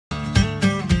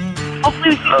hopefully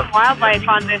we see some wildlife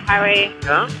on this highway.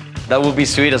 Yeah? That would be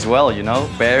sweet as well, you know?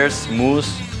 Bears,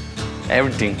 moose,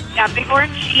 everything. Yeah,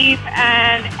 bighorn sheep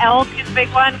and elk is a big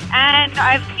one. And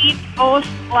I've seen both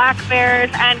black bears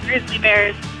and grizzly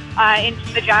bears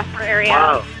into the Jasper area.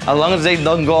 Wow. As long as they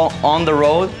don't go on the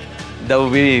road, that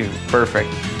would be perfect.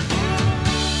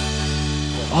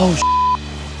 Oh,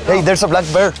 hey, there's a black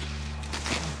bear.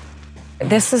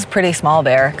 This is a pretty small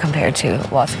bear compared to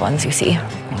lots of ones you see.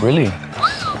 Really?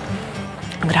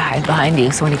 I'm gonna hide behind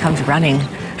you so when he comes running,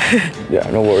 Yeah,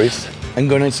 no worries. I'm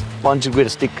gonna punch it with a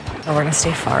stick. we're gonna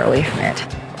stay far away from it.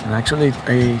 And actually,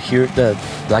 I hear that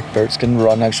black bears can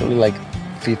run actually like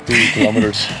 50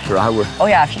 kilometers per hour. Oh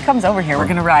yeah, if he comes over here, we're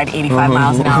gonna ride 85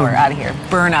 miles an hour out of here.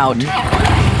 Burn out.